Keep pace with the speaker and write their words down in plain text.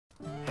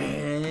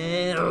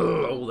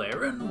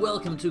there, and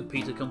welcome to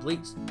Peter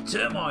Completes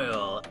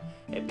Turmoil,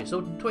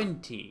 episode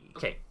 20.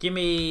 Okay, give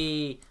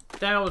me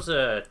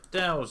Dowser,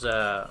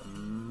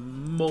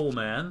 Mole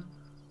Man,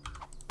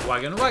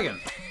 Wagon. And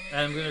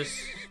I'm gonna.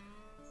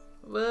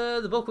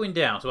 They're both going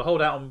down, so we'll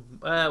hold out on.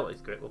 Well, it's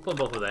great. We'll put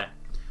them both over there.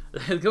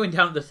 They're going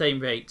down at the same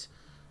rate.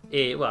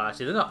 Well,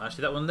 actually, they're not.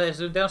 Actually, that one there's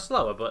down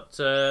slower, but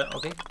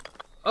okay.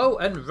 Oh,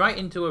 and right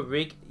into a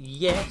rig.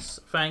 Yes,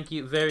 thank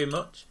you very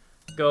much.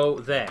 Go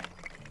there.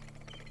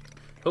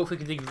 Hopefully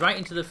we can dig right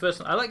into the first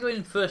one. I like going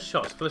in first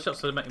shots. First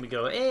shots are making me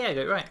go, hey, I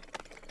got it right.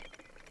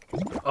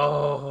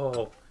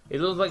 Oh,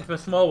 it looks like a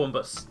small one,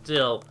 but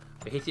still.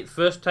 We hit it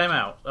first time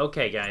out.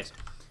 Okay, guys.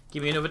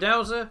 Give me another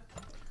dowser.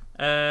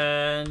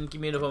 And give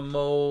me another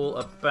mole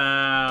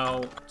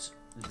about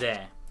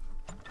there.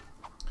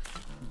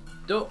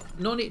 No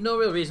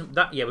real reason.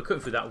 Yeah, we're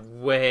cutting through that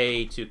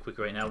way too quick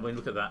right now. When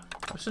look at that.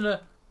 I'm just going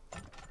to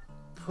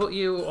put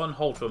you on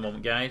hold for a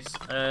moment, guys.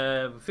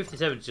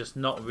 57 is just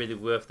not really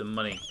worth the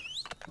money.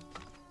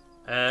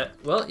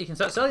 Well, you can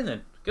start selling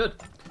then. Good.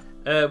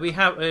 We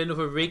have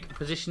another rig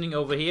positioning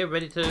over here,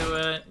 ready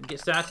to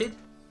get started.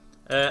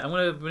 I'm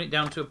going to bring it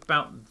down to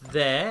about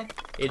there,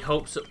 in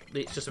hopes that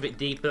it's just a bit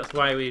deeper. That's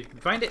why we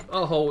find it.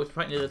 Oh, it's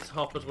right near the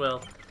top as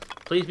well.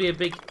 Please be a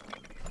big.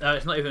 No,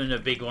 it's not even a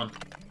big one.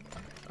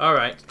 All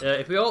right.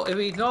 If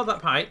we ignore that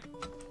pipe,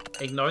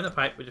 ignoring the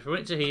pipe, we just run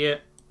it to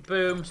here.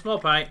 Boom, small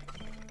pipe.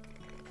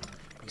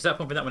 We can start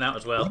pumping that one out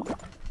as well.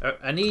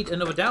 I need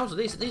another dowser.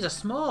 These are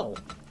small.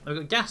 I've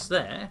got gas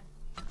there.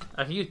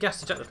 I can use gas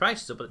to jack the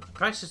prices up, but the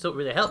prices don't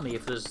really help me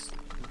if there's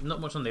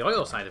not much on the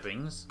oil side of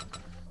things,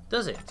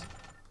 does it?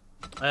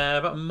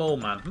 About Mole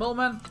Man. Mole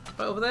Man,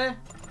 right over there.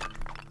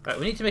 Right,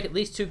 we need to make at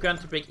least 2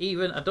 grand to break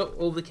even. I don't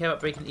overly care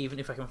about breaking even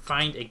if I can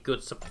find a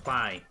good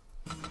supply.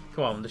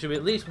 Come on, there should be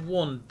at least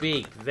one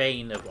big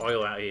vein of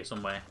oil out here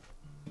somewhere.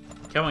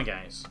 Come on,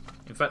 guys.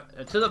 In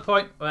fact, to that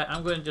point,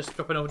 I'm going to just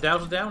drop another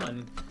dowser down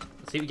and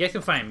see if you guys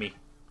can find me.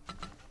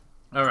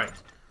 Alright.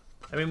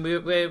 I mean,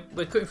 we're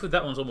cutting through.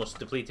 That one's almost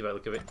depleted by the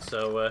look of it,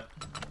 so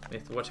we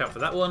have to watch out for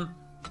that one.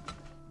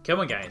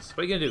 Come on, guys.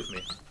 What are you going to do for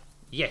me?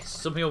 Yes,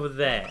 something over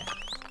there.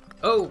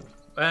 Oh,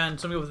 and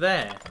something over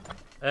there.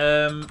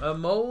 A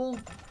mole?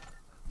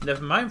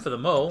 Never mind for the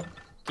mole.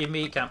 Give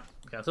me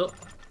cancel.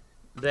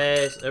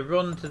 There's a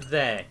run to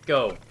there.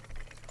 Go.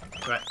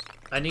 Right.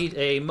 I need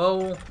a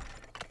mole.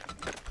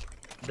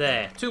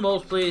 There. 2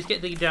 moles, please.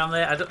 Get digging down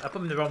there. I put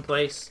them in the wrong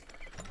place.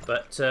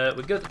 But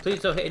we're good. Please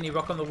don't hit any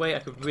rock on the way. I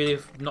could really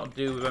not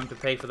do with them to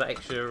pay for that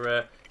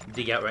extra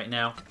dig out right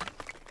now.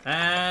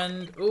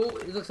 And, oh,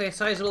 it looks like a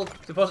sizable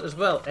deposit as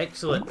well.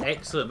 Excellent,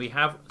 excellent. We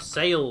have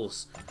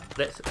sales.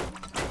 Let's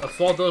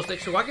afford those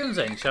extra wagons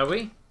then, shall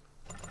we?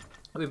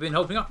 We've been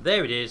hoping up.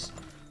 There it is.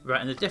 Right,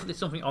 and there's definitely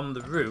something on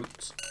the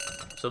route.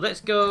 So let's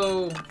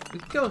go. We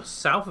can go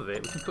south of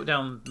it. We can put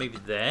down maybe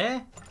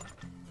there.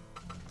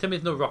 Tell me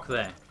there's no rock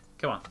there.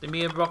 Come on, give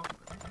me a rock.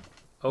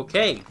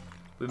 Okay.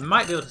 We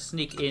might be able to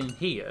sneak in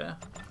here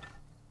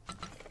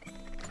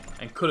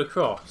and cut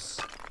across.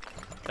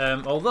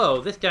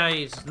 Although this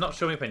guy's not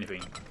showing up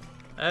anything.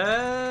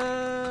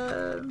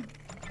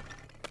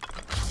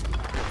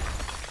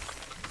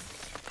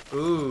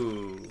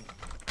 Ooh.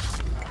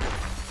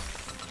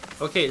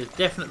 Okay, there's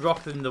definite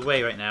rock in the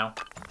way right now.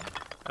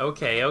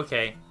 Okay.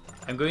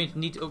 I'm going to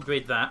need to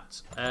upgrade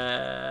that.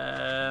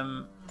 I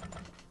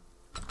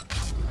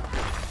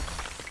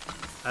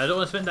don't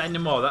want to spend that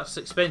anymore. That's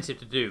expensive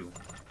to do.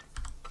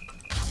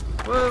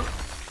 Whoa.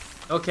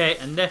 Okay,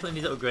 and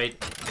definitely need to upgrade.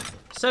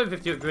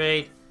 750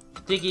 upgrade.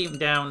 Digging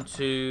down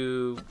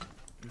to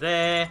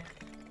there.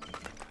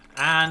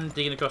 And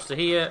digging across to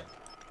here.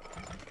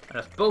 And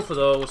that's both of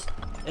those.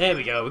 There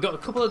we go. We've got a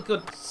couple of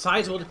good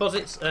sizable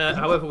deposits.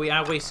 However, we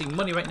are wasting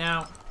money right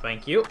now.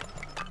 Thank you.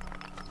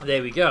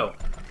 There we go.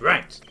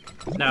 Right.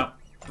 Now,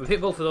 we've hit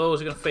both of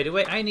those. We're going to fade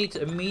away. I need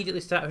to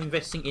immediately start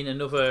investing in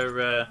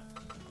another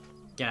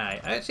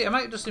guy. Actually, I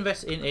might just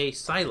invest in a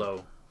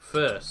silo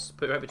first.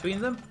 Put it right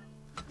between them.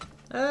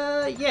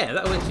 Yeah,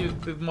 that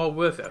would be more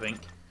worth it, I think.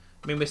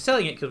 I mean, we're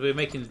selling it because we're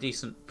making a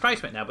decent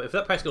price right now, but if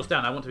that price goes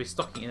down, I want to be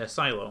stocking in a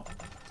silo.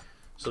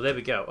 So there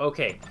we go.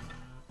 Okay.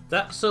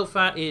 That so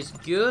far is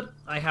good.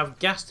 I have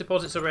gas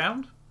deposits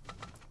around.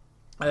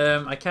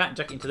 I can't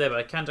jack it into there, but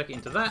I can jack it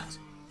into that.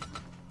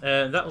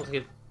 That looks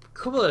like a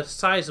couple of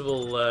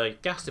sizable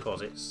gas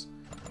deposits.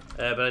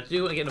 But I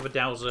do want to get another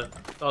dowser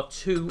or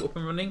 2 up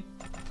and running.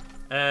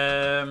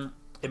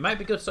 It might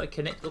be good to sort of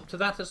connect up to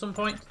that at some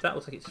point. That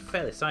looks like it's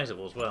fairly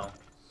sizable as well.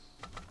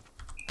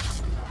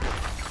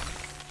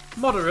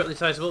 Moderately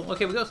sizable.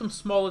 Okay, we've got some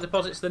smaller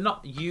deposits. They're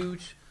not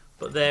huge,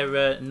 but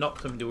they're not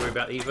something to worry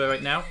about either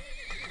right now.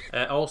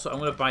 Also, I'm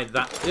going to buy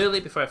that early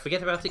before I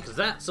forget about it, because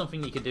that's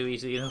something you can do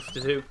easily enough to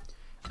do.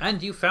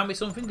 And you found me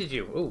something, did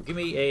you? Oh, give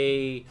me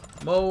a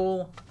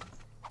mole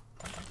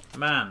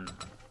man.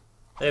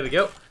 There we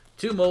go.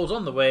 2 moles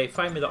on the way.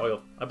 Find me the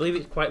oil. I believe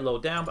it's quite low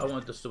down, but I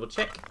want to just double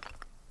check.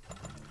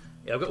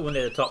 Yeah, I've got one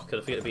near the top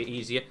because I figured it'd be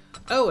easier.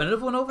 Oh, and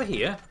another one over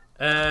here.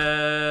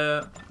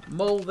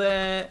 Mole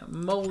there.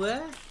 Mole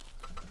there.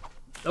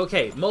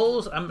 Okay,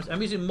 moles.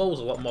 I'm using moles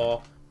a lot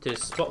more to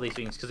spot these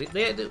things because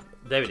they do.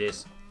 There it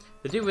is.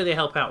 They do really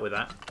help out with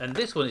that. And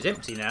this one is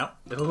empty now.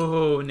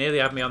 Oh, nearly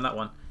had me on that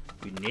one.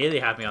 You nearly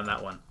had me on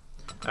that one.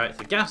 All right,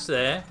 so gas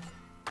there.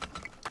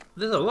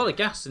 There's a lot of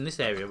gas in this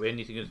area. We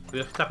have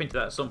to tap into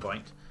that at some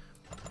point.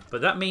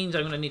 But that means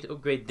I'm going to need to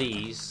upgrade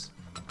these.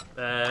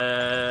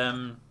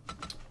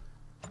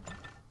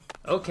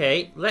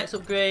 Okay, let's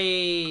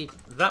upgrade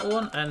that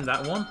one and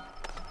that one.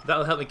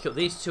 That'll help me cut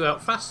these two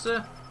out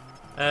faster.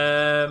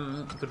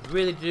 Could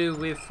really do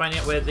with finding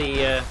out where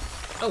the...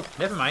 Oh,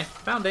 never mind.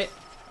 Found it.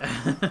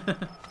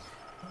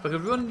 If I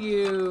could run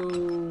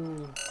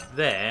you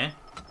there,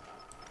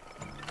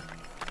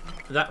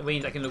 that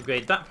means I can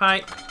upgrade that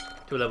pipe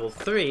to a level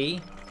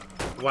 3.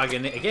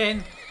 Wagon it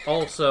again.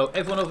 Also,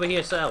 everyone over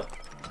here sell.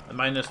 A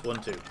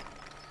 -1, 2.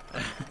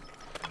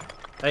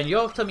 And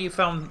you're telling me you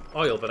found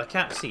oil, but I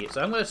can't see it.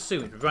 So I'm going to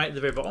assume it's right at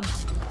the very bottom.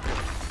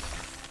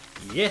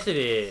 Yes, it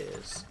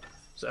is.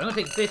 So I'm going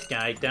to take this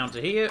guy down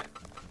to here.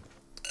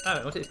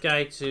 I'm going to take this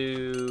guy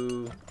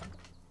to...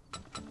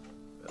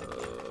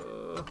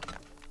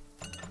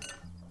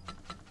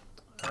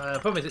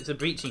 problem is it's a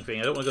breaching thing.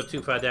 I don't want to go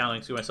too far down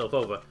and screw myself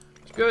over.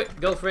 Screw it.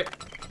 Go for it.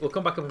 We'll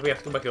come back up if we have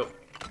to come back up.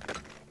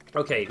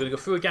 Okay, going to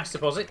go through a gas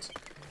deposit.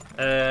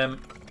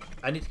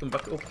 I need to come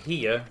back up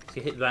here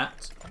to hit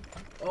that.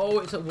 Oh,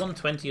 it's at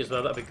 120 as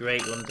well. That'd be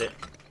great, wouldn't it?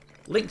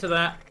 Link to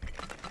that.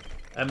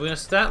 And we're going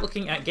to start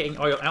looking at getting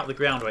oil out of the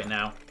ground right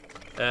now.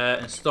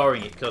 And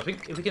storing it. Because I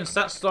think if we can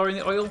start storing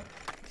the oil,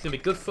 it's going to be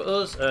good for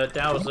us.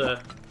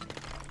 Dowser.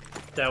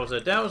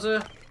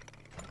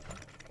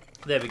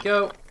 There we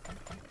go.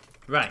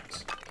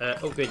 Right.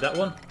 Upgrade that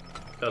one.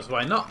 Because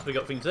why not? We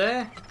got things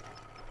there.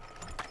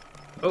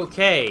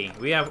 Okay.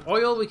 We have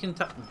oil we can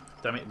tap.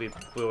 Damn it. We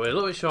were a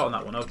little bit short on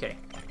that one. Okay.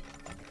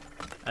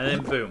 And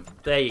then boom.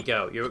 There you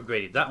go. You're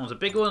upgraded. That one's a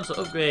big one. So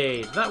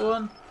upgrade that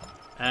one.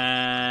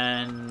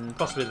 And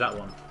possibly that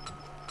one.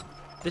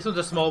 This one's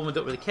a small one. We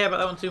don't really care about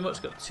that one too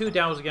much. Got 2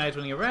 Dowser guys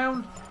running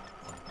around.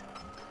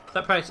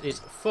 That price is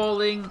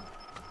falling.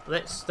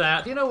 Let's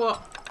start. You know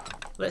what?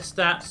 Let's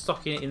start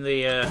stocking it in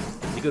the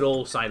good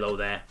old silo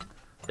there.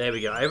 There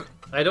we go.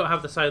 I don't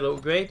have the silo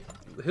upgrade.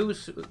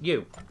 Who's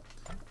you?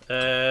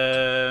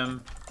 There.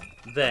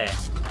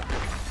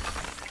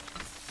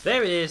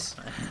 There it is.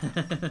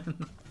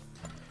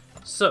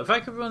 So if I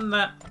could run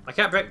that, I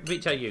can't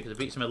reach out you because it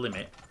beats my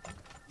limit.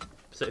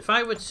 So if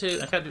I were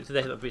to, I can't do it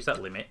today. That beats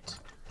that limit.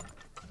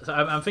 So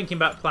I'm thinking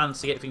about plans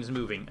to get things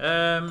moving.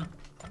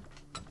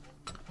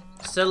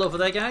 Sell over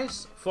there,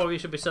 guys. 4 of you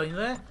should be selling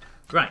there.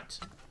 Right.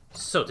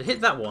 So to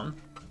hit that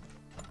one,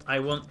 I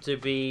want to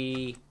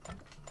be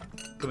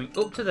coming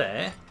up to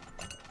there,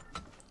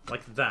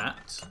 like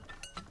that.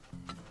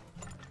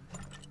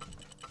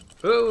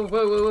 Whoa,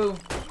 whoa, whoa, whoa.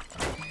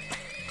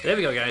 There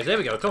we go, guys. There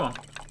we go. Come on.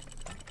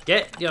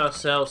 Get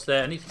yourselves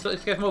there. I need to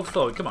get them over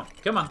forward. Come on.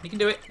 Come on. You can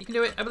do it. You can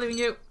do it. I believe in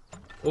you.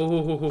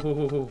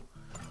 Oh,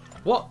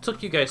 what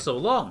took you guys so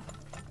long?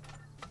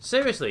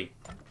 Seriously.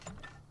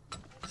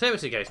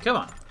 Seriously, guys. Come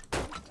on.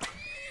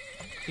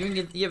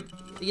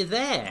 You're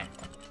there.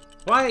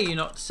 Why are you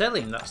not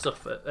selling that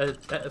stuff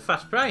at a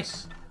fast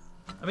price?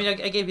 I mean,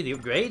 I gave you the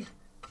upgrade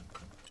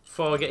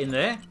for getting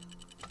there.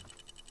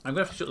 I'm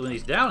going to have to shut one of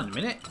these down in a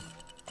minute.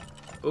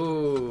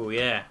 Oh,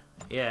 yeah.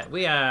 Yeah,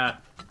 we are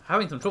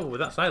having some trouble with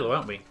that silo,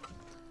 aren't we?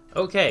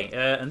 Okay,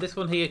 and this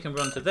one here can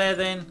run to there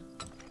then.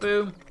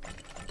 Boom.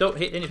 Don't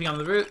hit anything on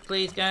the route,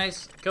 please,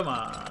 guys. Come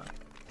on.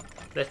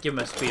 Let's give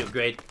them a speed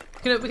upgrade.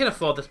 We can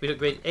afford the speed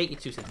upgrade.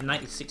 82 cents,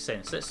 96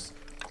 cents. Let's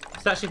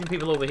start shipping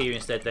people over here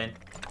instead then.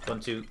 1,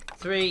 2,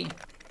 3.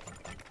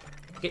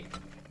 Get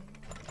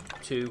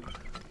 2.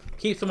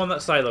 Keep them on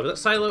that silo. That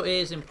silo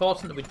is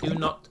important that we do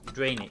not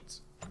drain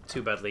it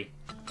too badly.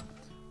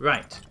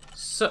 Right.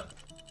 So,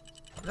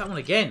 that one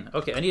again.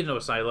 Okay, I need another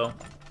silo.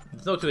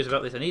 There's no two ways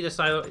about this. I need a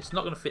silo. It's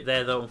not going to fit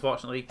there though,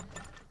 unfortunately.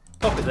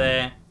 Pop it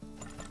there.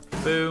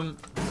 Boom.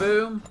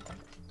 Boom.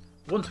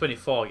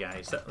 124,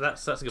 guys.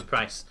 That's a good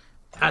price.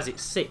 As it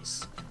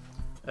sits.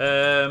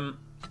 And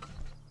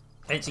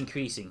it's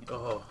increasing.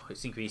 Oh,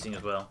 it's increasing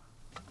as well.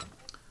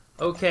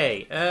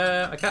 Okay,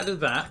 I can't do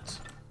that.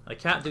 I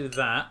can't do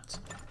that.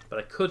 But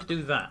I could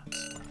do that.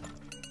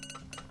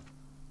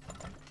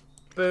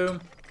 Boom.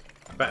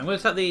 Right, I'm going to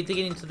start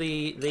digging into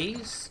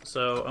these.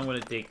 So I'm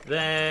going to dig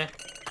there.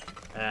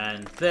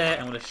 And there.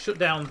 I'm going to shut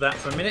down that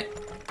for a minute.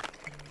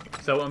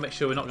 So I want to make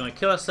sure we're not going to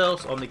kill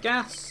ourselves on the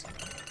gas.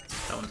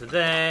 That one to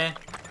there.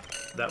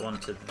 That one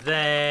to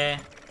there.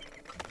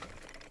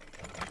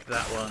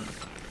 That one.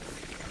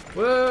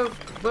 Whoa!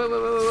 Whoa,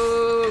 whoa, whoa,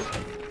 whoa, whoa.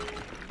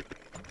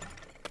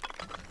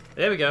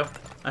 There we go.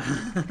 I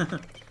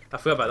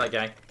forgot about that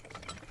guy.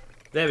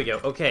 There we go.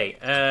 Okay,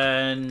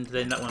 and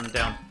then that one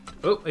down.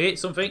 Oh, I hit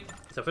something.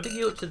 So if I dig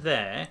you up to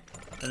there,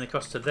 and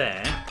across to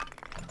there,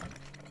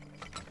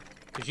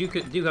 because you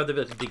do have the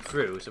ability to dig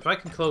through. So if I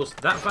can close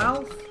that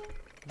valve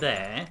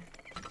there,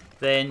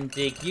 then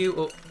dig you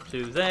up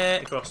to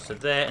there, across to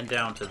there, and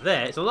down to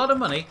there. It's a lot of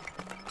money,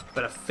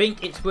 but I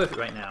think it's worth it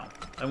right now.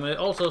 I'm going to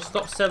also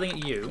stop selling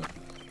at you.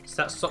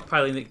 Start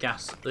stockpiling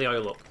the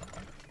oil up.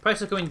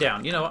 Prices are coming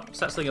down. You know what?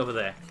 Start selling over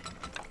there.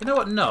 You know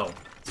what? No.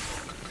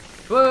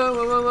 Whoa,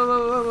 whoa, whoa, whoa,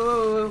 whoa,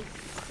 whoa, whoa.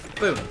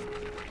 Boom.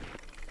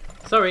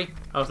 Sorry,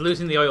 I was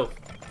losing the oil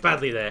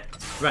badly there.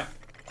 Right.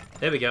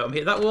 There we go. I'm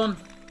hit that one.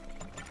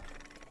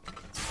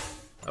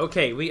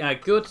 Okay, we are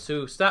good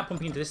to start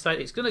pumping into this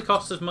side. It's going to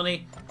cost us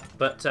money,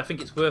 but I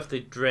think it's worth the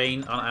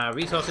drain on our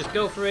resources.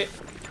 Go for it.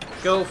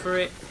 Go for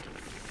it.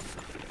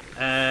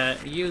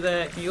 You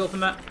there? Can you open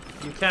that?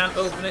 You can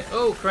open it.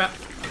 Oh, crap.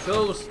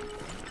 Close.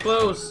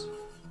 Close.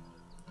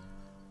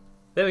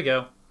 There we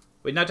go.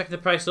 We're now jacking the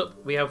price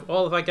up. We have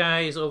all of our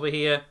guys over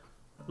here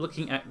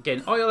looking at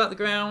getting oil out the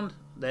ground.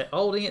 They're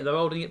holding it. They're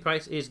holding it.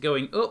 Price is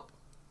going up.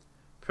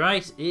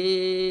 Price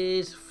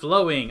is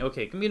flowing.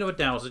 Okay, give me another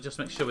dowser just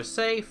to make sure we're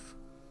safe.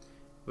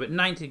 We're at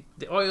 90.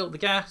 The oil, the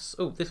gas.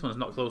 Oh, this one's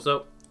not closed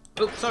up.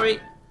 Oh, sorry.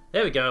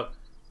 There we go.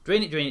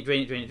 Drain it, drain it,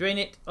 drain it, drain it, drain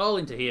it. All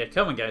into here.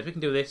 Come on, guys. We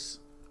can do this.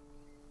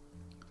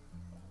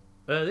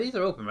 These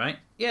are open, right?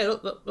 Yeah,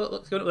 look, look, look,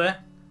 look, it's going up there.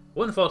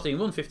 114,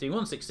 115,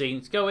 116.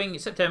 It's going.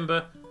 It's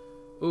September.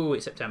 Ooh,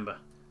 it's September.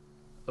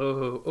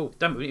 Oh, oh,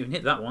 damn it, we didn't even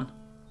hit that one.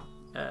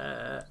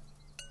 There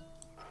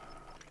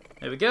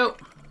we go.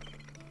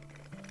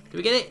 Did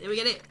we get it? Did we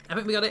get it? I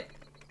think we got it.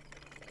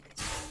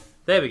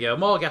 There we go.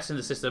 More gas in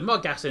the system. More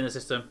gas in the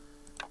system.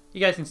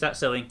 You guys can start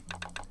selling.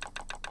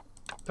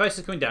 Price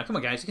is coming down. Come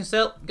on, guys. You can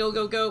sell. Go,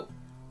 go, go.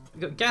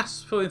 We've got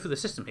gas flowing through the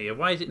system here.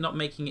 Why is it not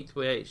making it to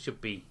where it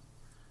should be?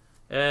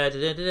 It's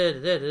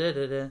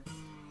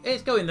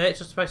going there. It's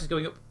just the price is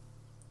going up.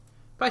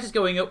 Price is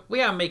going up.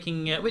 We are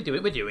making. We're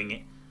doing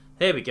it.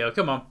 There we go.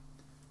 Come on.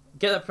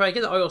 Get that price.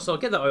 Get that oil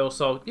sold. Get that oil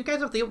sold. You guys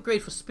have the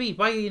upgrade for speed.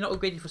 Why are you not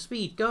upgraded for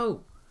speed?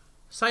 Go.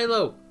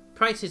 Silo.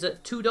 Price is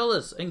at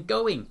 $2 and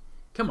going.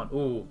 Come on.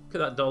 Ooh. Look at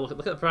that dollar.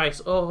 Look at the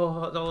price.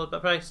 Oh, that dollar.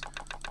 That price.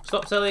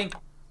 Stop selling.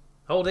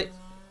 Hold it.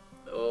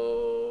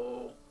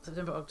 Oh.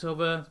 September,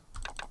 October.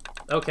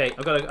 Okay.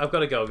 I've got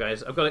to go,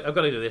 guys. I've got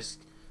to do this.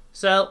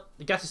 Sell.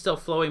 The gas is still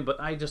flowing,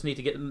 but I just need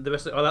to get the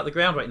rest of it all out the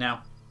ground right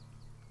now.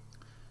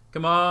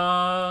 Come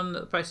on.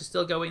 The price is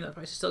still going. That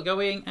price is still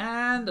going.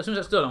 And as soon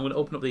as that's done, I'm going to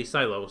open up these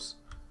silos.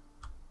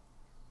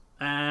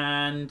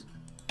 And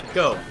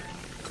go.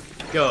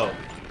 Go.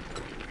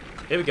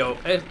 Here we go.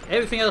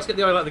 Everything else, get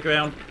the oil out the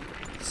ground.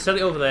 Sell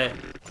it over there.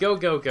 Go,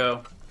 go,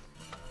 go.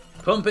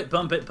 Pump it,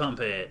 pump it, pump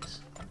it.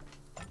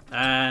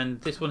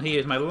 And this one here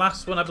is my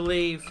last one, I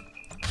believe.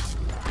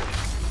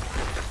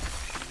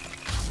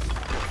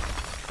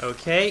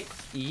 Okay.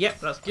 Yep,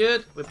 that's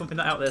good. We're pumping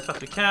that out there as fast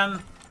as we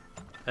can.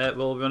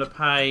 We'll run a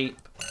pipe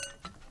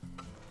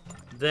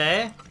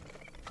there.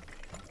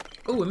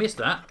 Oh, we missed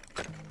that.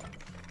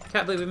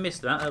 Can't believe we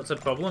missed that. That's a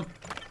problem.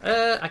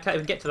 I can't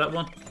even get to that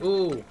one.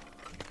 Ooh.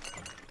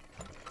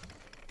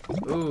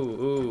 Ooh,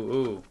 ooh,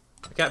 ooh.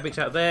 I can't reach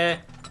out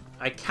there.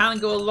 I can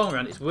go a long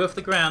round. It's worth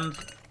the grand.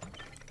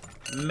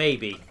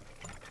 Maybe.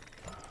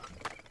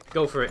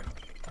 Go for it.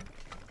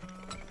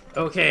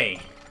 Okay.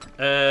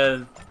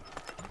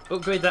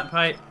 Upgrade that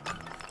pipe.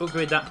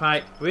 Upgrade that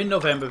pipe. We're in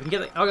November. We can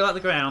get the oil out the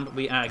ground.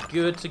 We are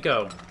good to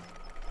go.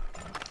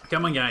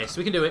 Come on, guys.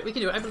 We can do it. We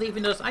can do it. I believe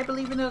in us. I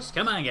believe in us.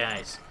 Come on,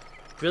 guys.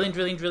 Drilling,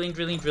 drilling, drilling,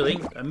 drilling,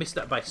 drilling. I missed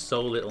that by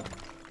so little.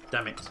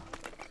 Damn it.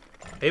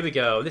 Here we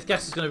go. This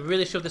gas is going to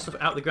really shove this stuff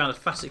out the ground as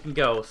fast as it can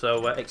go.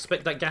 So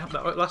expect that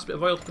last bit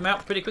of oil to come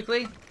out pretty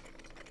quickly.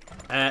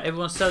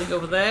 Everyone's selling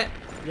over there.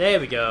 There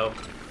we go.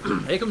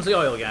 Here comes the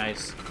oil,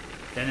 guys.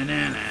 And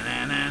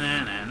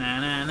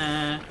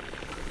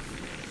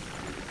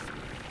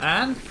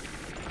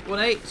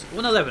 1-8,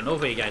 1-11.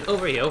 Over here, guys.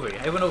 Over here, over here.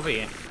 Everyone over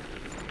here.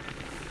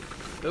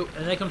 Oh,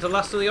 and there comes the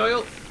last of the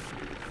oil.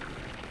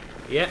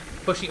 Yeah,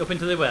 pushing it up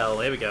into the well.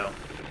 There we go.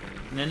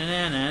 Na na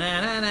na na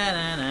na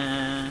na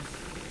na.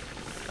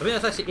 I think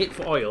that's actually it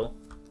for oil.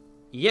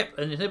 Yep,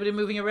 and is anybody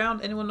moving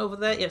around? Anyone over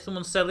there? Yep,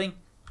 someone's selling.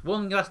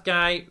 One last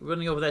guy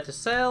running over there to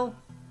sell.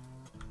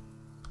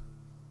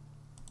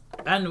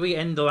 And we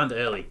end the land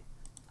early.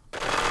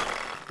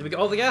 Did we get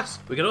all the gas?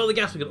 We got all the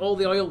gas, we got all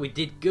the oil. We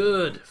did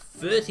good.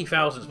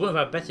 30,000. It's one of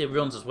our better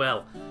runs as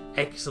well.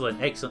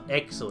 Excellent, excellent,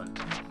 excellent.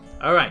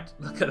 Alright,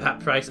 look at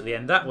that price at the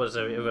end. That was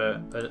an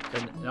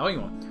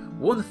annoying one.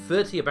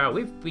 130 a barrel.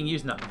 We've been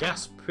using that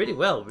gas pretty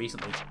well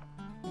recently.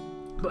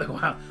 But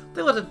wow,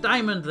 there was a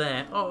diamond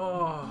there.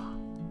 Oh,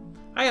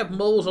 I have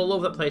moles all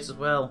over that place as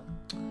well.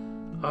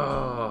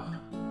 Oh,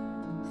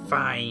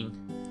 fine.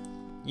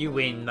 You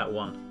win that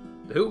one.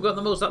 Who got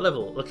the most at that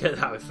level? Look at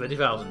that with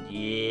 30,000.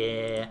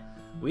 Yeah,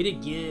 we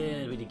did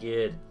good. We did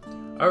good.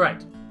 All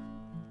right.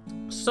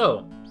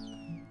 So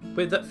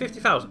with that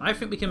 50,000, I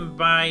think we can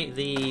buy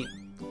the.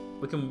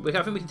 I think we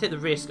can take the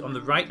risk on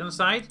the right hand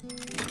side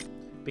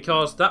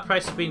because that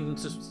price has been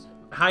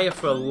higher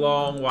for a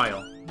long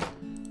while.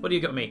 What do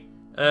you got me?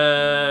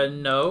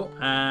 No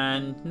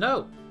and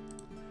no.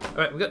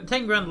 Alright, we've got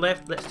 10 grand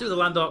left. Let's do the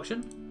land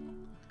auction.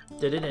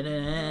 This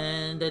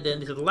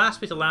is the last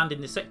bit of land in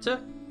this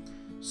sector.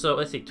 So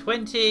let's see,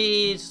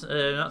 20s.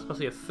 That's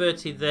possibly a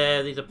 30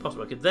 there. These are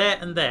possible. Okay, there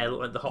and there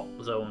look like the hot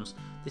zones.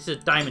 This is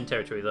diamond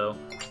territory though.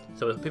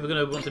 So people are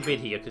going to want to bid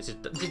here because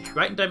it's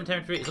right in diamond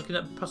territory. It's looking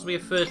at possibly a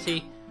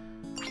 30.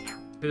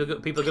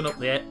 People are going up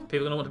there.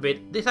 People are going to want to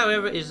bid. This,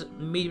 however, is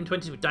medium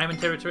 20s with diamond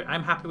territory.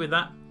 I'm happy with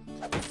that.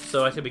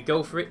 So I said we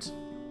go for it.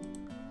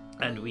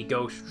 And we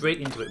go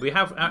straight into it. We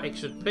have our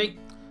extra pay.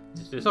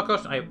 The stock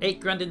cost. I have 8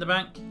 grand in the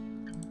bank.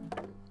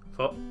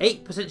 For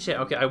 8% share.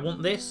 Okay, I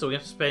want this. So we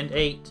have to spend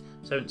 8,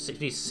 7,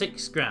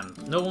 6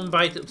 grand. No one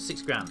buys it up to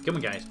 6 grand. Come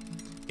on, guys.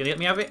 Gonna let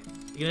me have it?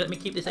 You gonna let me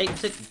keep this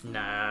 8%?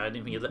 Nah, I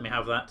didn't think you'd let me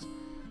have that.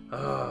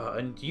 Oh,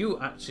 and you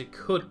actually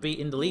could be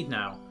in the lead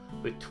now.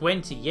 With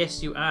 20,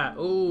 yes you are.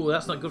 Oh,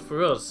 that's not good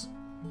for us.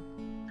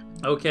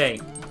 Okay,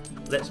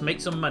 let's make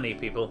some money,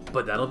 people.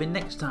 But that'll be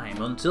next time.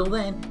 Until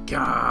then,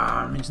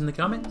 comments in the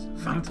comments.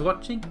 Thanks for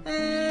watching,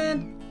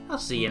 and I'll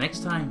see you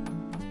next time.